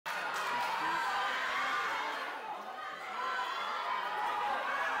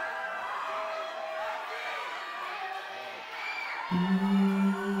Nobody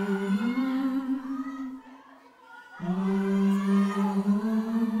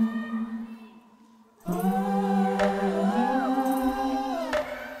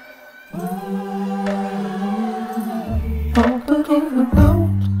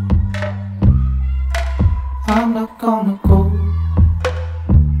around, I'm not gonna go.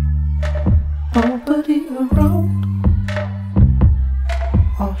 Nobody around,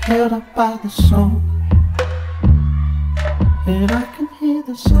 all held up by the snow. And I can hear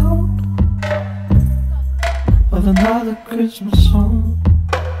the sound of another Christmas song,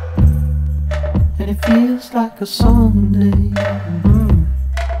 and it feels like a Sunday.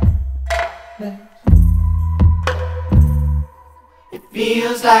 It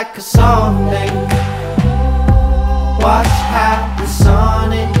feels like a Sunday. Watch how the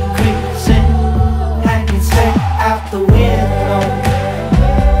sun it creeps in, hanging straight out the window,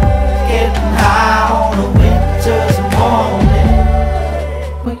 getting high on a winter's morning,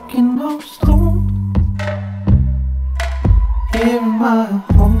 waking up stoned here in my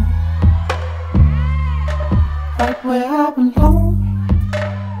home, right where I belong,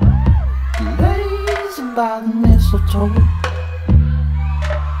 blazing by the mistletoe.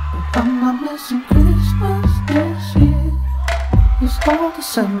 I'm not missing Christmas this year, it's all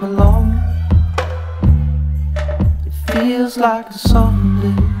December long. It feels like a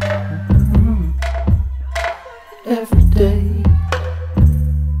Sunday, every day.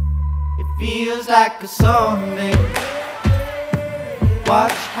 It feels like a Sunday.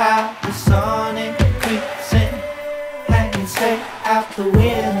 Watch how the sun it creeps in, hanging straight out the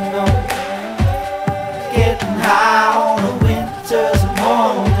window, getting high on a winter's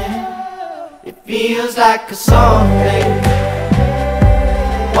morning. It feels like a Sunday.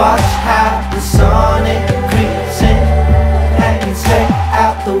 Watch how the sun it creeps in, hanging straight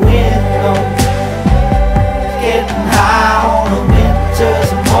out the window, getting high on a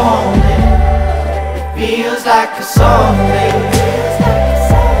winter's morning. It feels like a Sunday.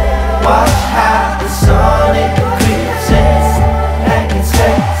 Watch